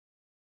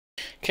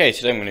Okay,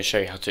 today I'm going to show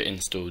you how to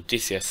install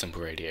DCS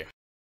Simple Radio.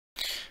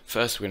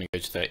 First, we're going to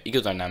go to the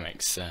Eagle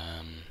Dynamics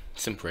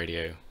Simple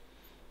Radio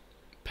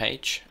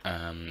page.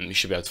 You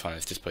should be able to find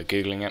this just by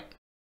Googling it.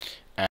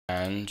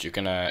 And you're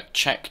going to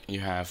check you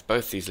have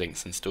both these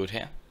links installed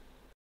here.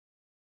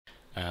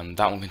 That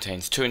one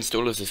contains 2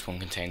 installers, this one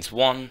contains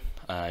 1.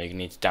 You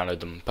need to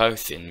download them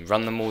both and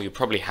run them all. You'll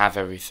probably have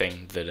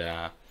everything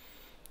that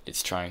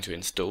it's trying to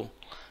install.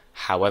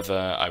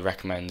 However, I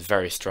recommend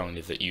very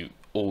strongly that you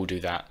all do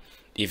that,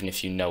 even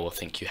if you know or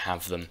think you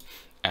have them,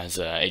 as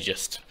it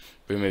just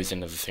removes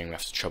another thing we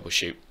have to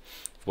troubleshoot.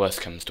 If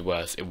worst comes to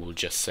worst, it will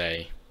just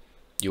say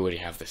you already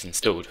have this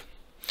installed.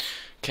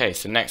 Okay,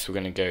 so next we're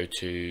going to go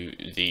to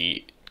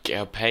the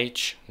GitHub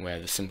page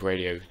where the Simple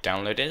Radio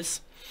download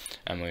is,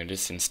 and we're going to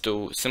just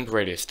install Simple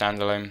Radio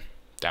standalone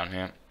down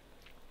here.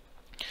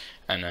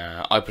 And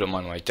I put it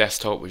on my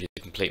desktop, which is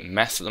a complete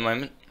mess at the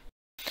moment.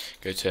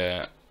 Go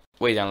to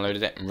where you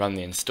downloaded it and run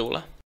the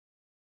installer.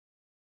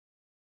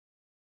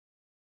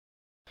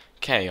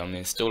 Okay, on the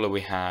installer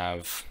we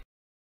have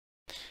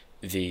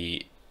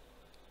the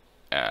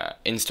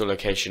install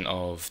location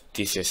of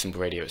DCS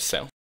Simple Radio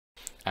itself,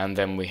 and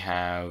then we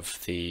have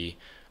the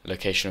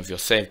location of your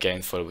save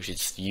games folder, which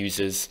is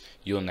users,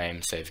 your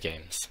name, save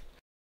games.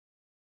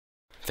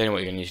 Then what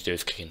you're going to need to do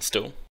is click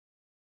install.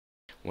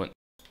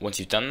 Once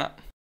you've done that,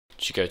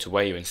 you should go to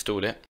where you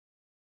installed it.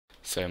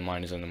 So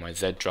mine is under my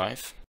Z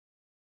drive.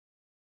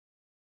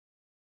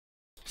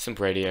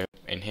 Simple Radio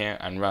in here,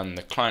 and run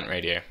the client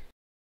radio.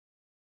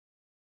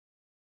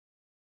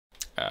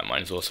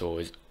 Mine is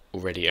also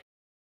already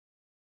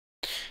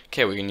open.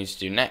 Okay, what you need to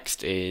do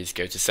next is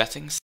go to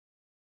settings,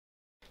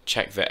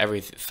 check that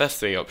first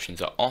 3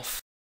 options are off,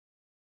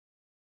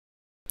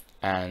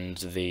 and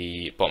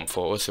the bottom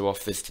 4 are also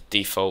off. This is the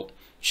default, you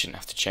shouldn't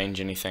have to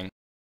change anything.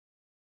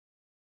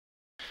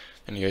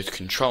 Then you go to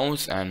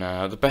controls, and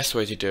the best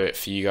way to do it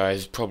for you guys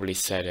is probably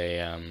set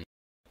a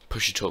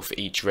push to talk for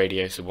each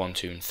radio, so 1,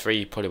 2 and 3.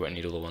 You probably won't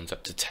need all the ones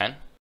up to 10.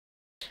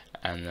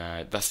 And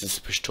that's just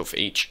a push to talk for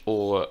each,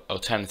 or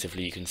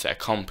alternatively you can set a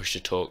common push to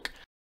talk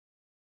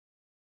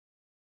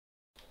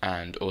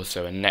and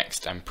also a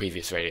next and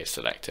previous radio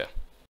selector.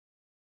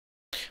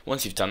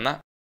 Once you've done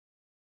that,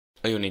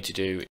 all you'll need to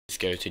do is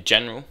go to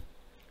general,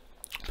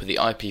 put the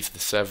IP for the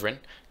server in,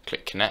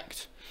 click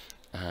connect.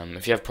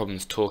 If you have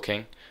problems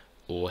talking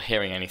or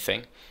hearing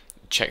anything,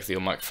 check that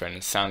your microphone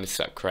and sound is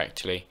set up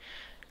correctly,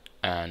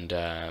 and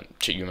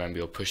check you remember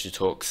your push to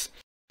talks.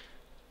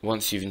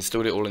 Once you've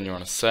installed it all and you're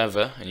on a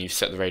server and you've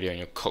set the radio in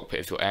your cockpit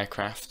of your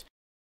aircraft,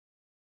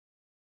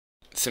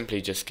 simply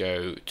just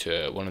go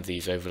to one of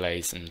these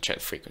overlays and check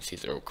the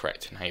frequencies are all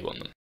correct and how you want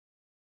them.